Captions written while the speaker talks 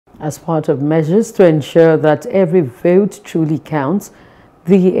As part of measures to ensure that every vote truly counts,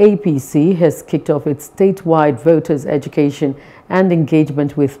 the APC has kicked off its statewide voters' education and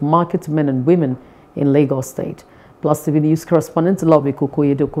engagement with market men and women in Lagos State. Plus TV News correspondent Lobi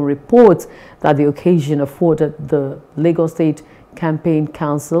Kukoyedokun reports that the occasion afforded the Lagos State Campaign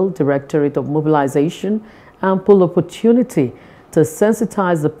Council Directorate of Mobilization ample opportunity to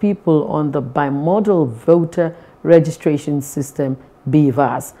sensitize the people on the bimodal voter registration system,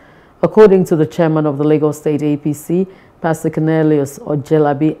 BVAS. According to the chairman of the Lagos State APC, Pastor Cornelius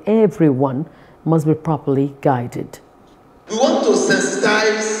Ojelabi, everyone must be properly guided. We want to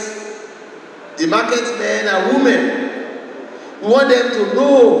sensitize the market men and women. We want them to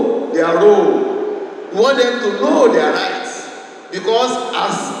know their role. We want them to know their rights. Because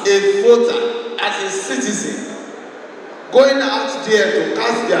as a voter, as a citizen, going out there to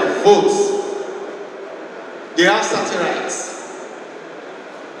cast their votes, they have certain rights.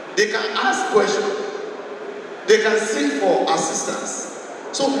 They can ask questions. They can seek for assistance.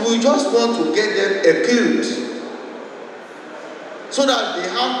 So we just want to get them equipped so that they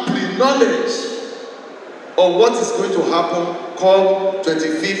have pre-knowledge of what is going to happen come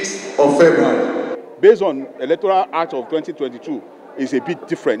 25th of February. Based on Electoral Act of 2022, is a bit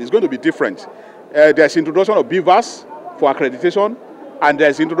different. It's going to be different. There's introduction of BVAS for accreditation, and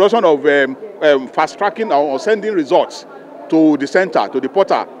there's introduction of fast-tracking or sending results to the center, to the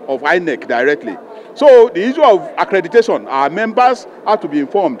portal of INEC directly. So the issue of accreditation, our members have to be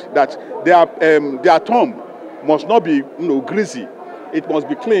informed that their thumb must not be greasy. It must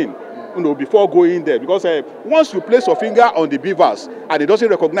be clean before going there. Because once you place your finger on the BVAS and it doesn't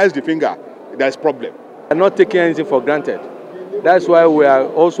recognize the finger, there's a problem. We are not taking anything for granted. That's why we are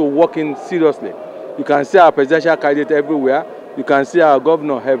also working seriously. You can see our presidential candidate everywhere. You can see our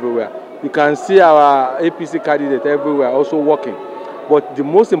governor everywhere. You can see our APC candidate everywhere also working. But the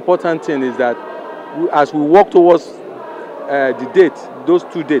most important thing is that as we work towards the date, those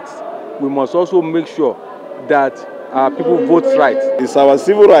 2 dates, we must also make sure that our people vote right. It's our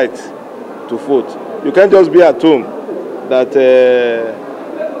civil right to vote. You can't just be at home. That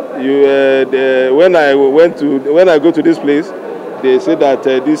when I go to this place, they say that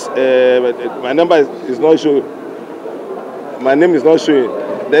my number is not showing. My name is not showing.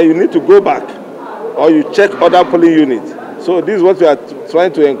 Then you need to go back, or you check other polling units. So this is what we are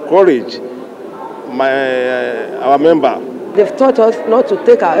trying to encourage our member. They've taught us not to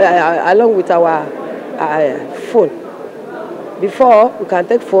take along with our phone. Before, we can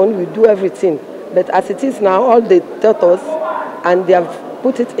take phone, we do everything. But as it is now, all they taught us, and they have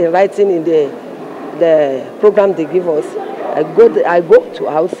put it in writing in the program they give us. I go to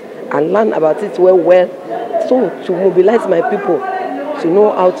house and learn about it well, so to mobilize my people to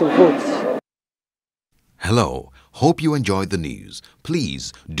know how to vote. Hello, hope you enjoyed the news.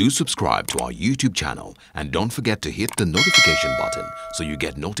 Please do subscribe to our YouTube channel and don't forget to hit the notification button so you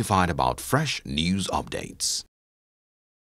get notified about fresh news updates.